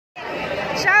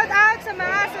sa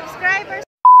mga subscribers.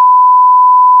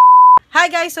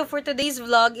 Hi guys! So for today's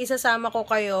vlog, isasama ko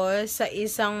kayo sa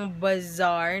isang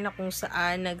bazaar na kung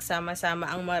saan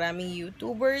nagsama-sama ang maraming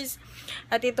YouTubers.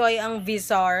 At ito ay ang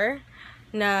Viyzaar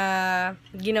na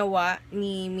ginawa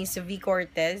ni Miss V.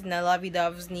 Cortez na Lovey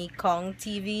Doves ni Cong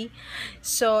TV.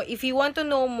 So if you want to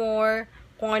know more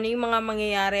kung ano yung mga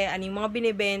mangyayari, ano yung mga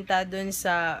binibenta dun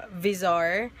sa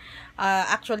Viyzaar,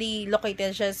 actually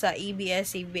located siya sa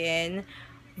ABS-CBN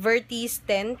Vertis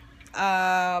 10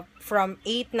 from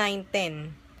 8, 9,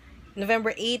 10.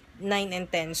 November 8, 9, and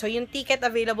 10. So, yung ticket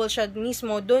available siya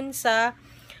mismo dun sa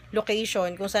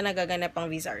location kung saan nagaganap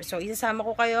ang Viyzaar. So, isasama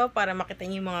ko kayo para makita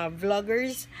niyo yung mga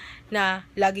vloggers na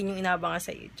lagi niyong inabangan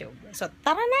sa YouTube. So,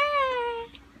 tara na!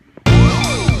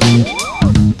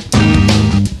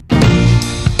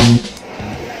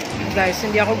 Guys,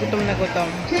 hindi ako gutom na gutom.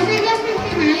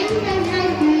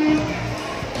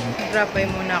 Drop-by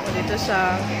muna ako dito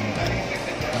sa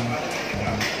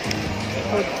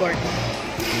food court.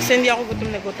 Kasi hindi ako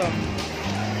gutom na gutom.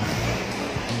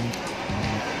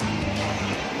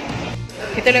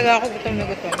 Hindi talaga ako gutom na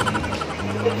gutom.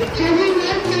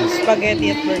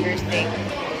 Spaghetti at burger steak.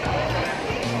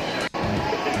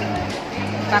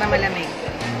 Para malamig.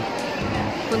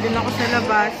 Kung din ako sa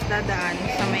labas, dadaan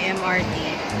sa may MRT.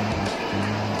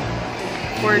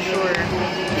 For sure.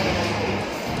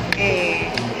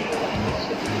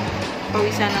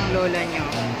 Pawisan ng lola nyo.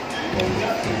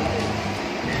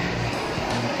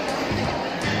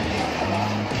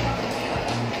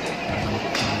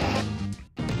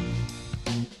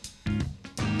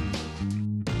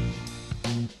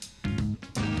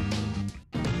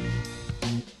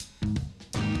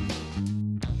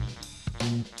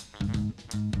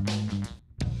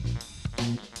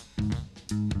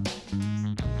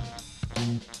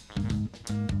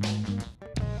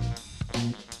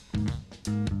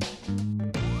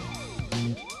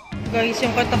 Guys,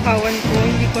 yung katakawan ko,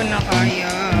 hindi ko na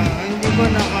kaya. Hindi ko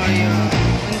na kaya.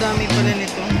 Ang dami pala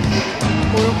nito.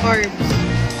 Puro carbs.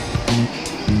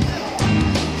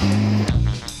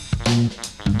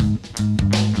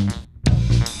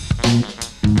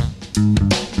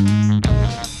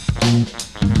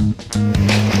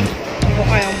 Hindi ko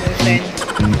kayang busin.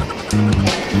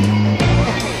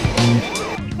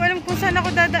 Hindi ko alam kung saan ako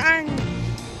dadaan.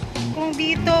 Kung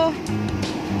dito.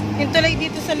 Yung tulay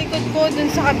dito sa likod ko, dun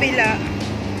sa kabila.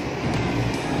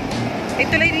 May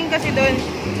tulay din kasi dun.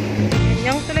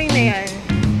 Yung tulay na yan.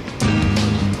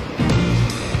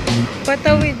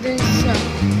 Patawid dun sa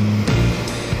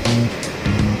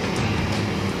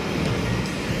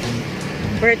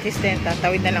Vertis 10.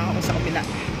 Tatawid na lang ako sa kabila.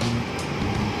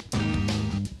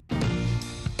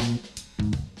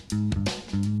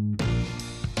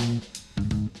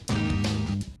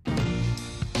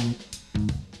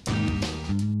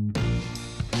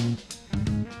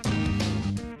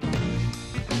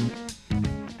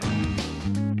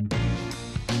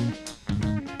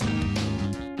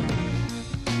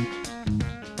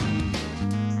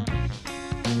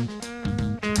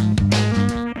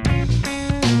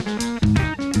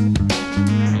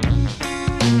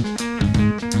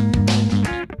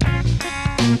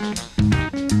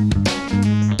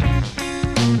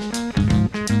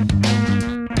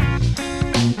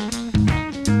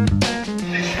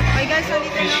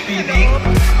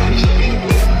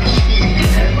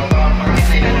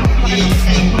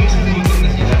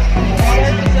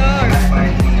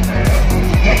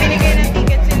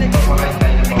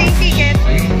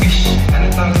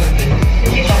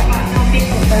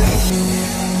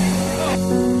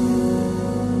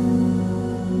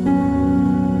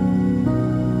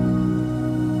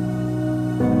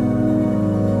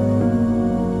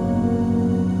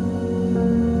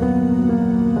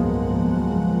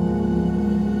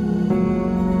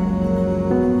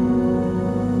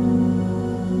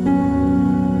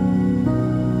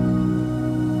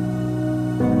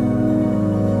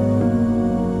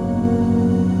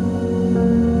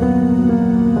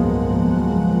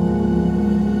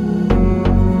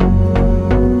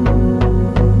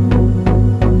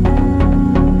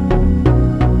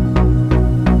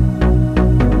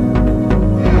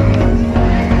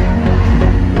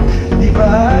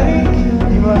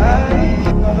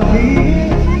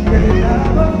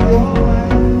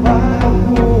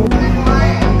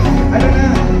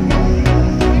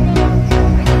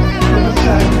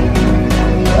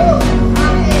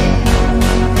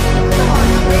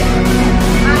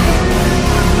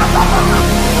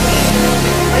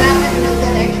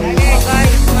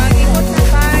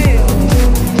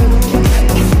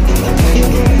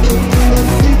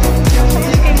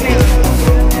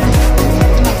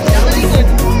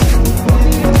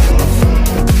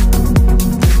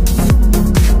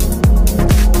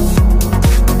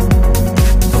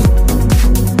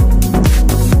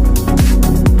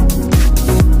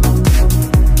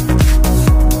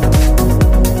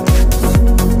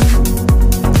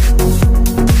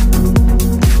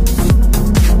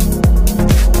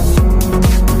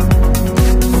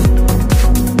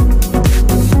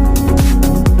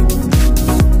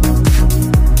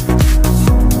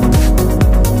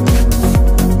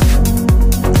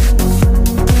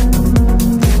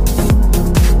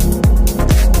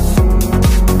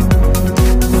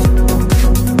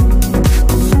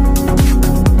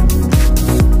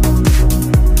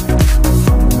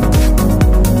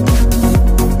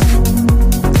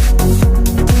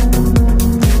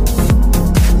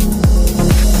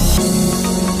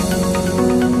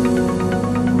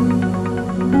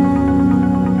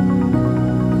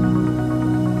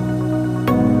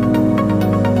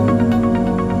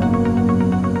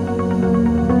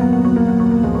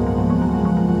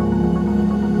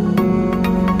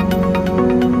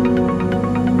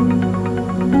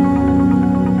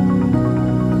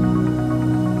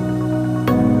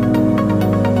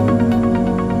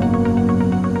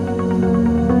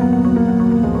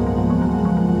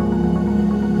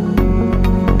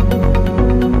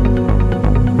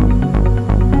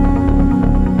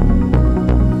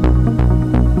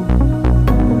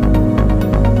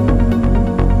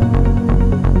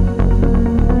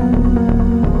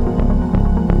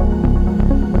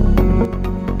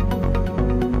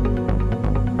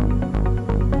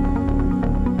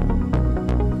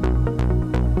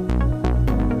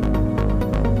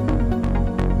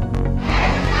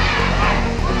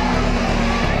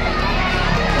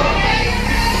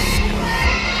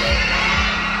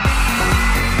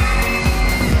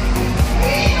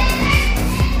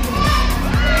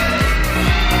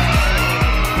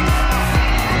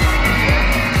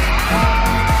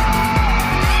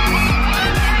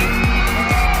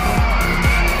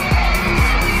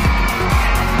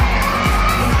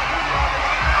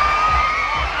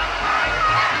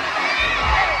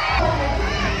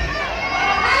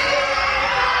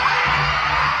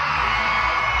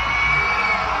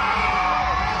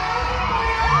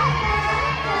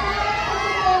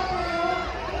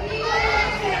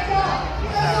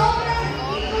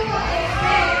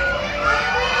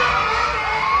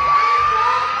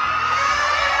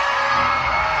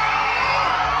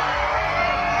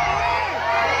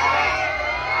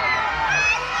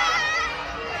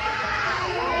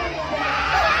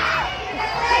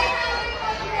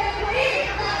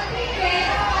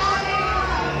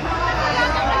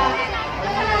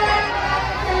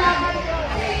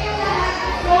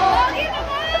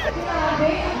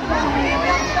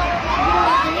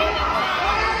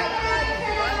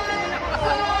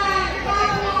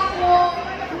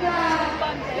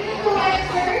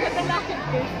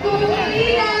 Kung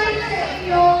hindi namin sa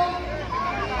inyo,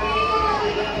 hindi ko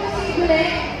magiging posible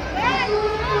ang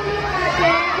tulong-tulong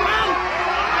natin.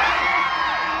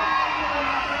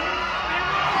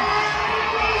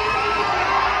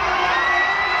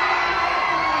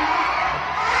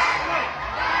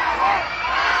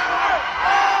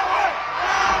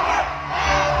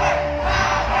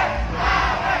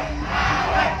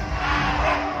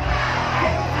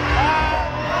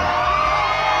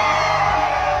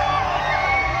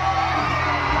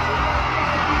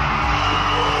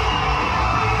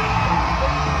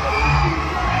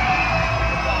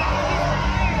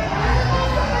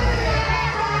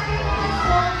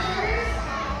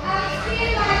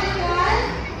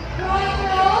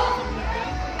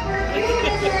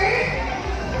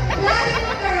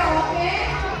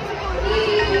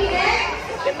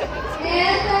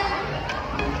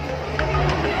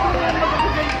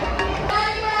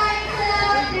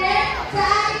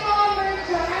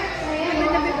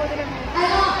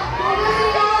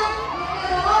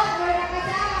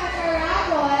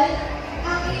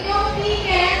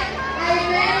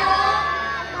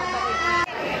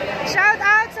 Shout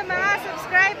out sa mga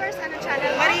subscribers ano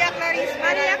channel? Maria Clarice.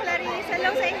 Maria Clarice.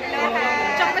 Hello sa inyo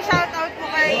lahat. Tsaka shout out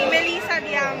po kay Melissa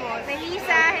Diamos.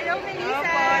 Melissa. Hello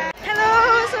Melissa. Hello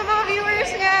sa mga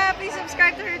viewers niya. Please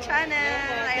subscribe to her channel.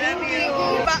 I love you.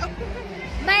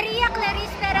 Maria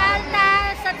Clarice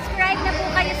Peralta, subscribe na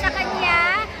po kayo sa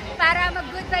kanya para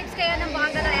mag-good vibes kayo ng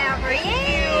buong gano'n ever.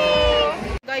 Yay!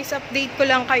 Guys, update ko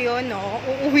lang kayo, no?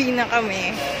 Uuwi na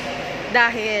kami.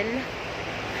 Dahil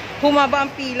humaba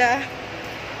ang pila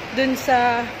dun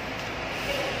sa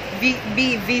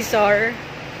Viyzaar.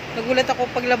 Nagulat ako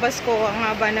paglabas ko ang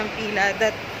haba ng pila.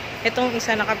 Itong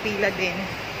isa nakapila din.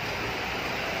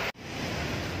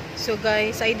 So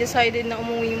guys, I decided na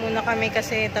umuwi muna kami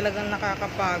kasi talagang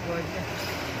nakakapagod.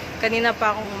 Kanina pa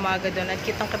akong umaga doon at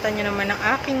kitang-kita nyo naman ang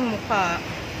aking mukha.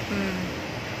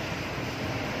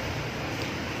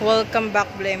 Welcome back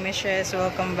blemishes.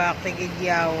 Welcome back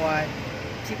Tigigyawat.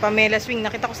 Si Pamela Swing,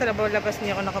 nakita ko sa labas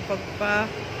niya ako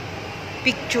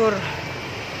nakapagpa-picture.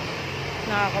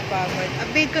 Nakakapagod.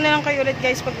 Update ko na lang kayo ulit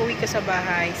guys pag uwi ko sa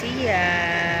bahay. See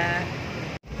ya!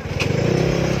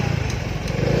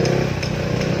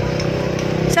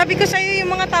 Sabi ko sa'yo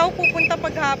yung mga tao pupunta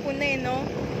paghapon na no?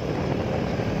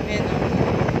 Ayan, no?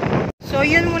 So,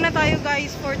 yun muna tayo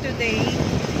guys for today.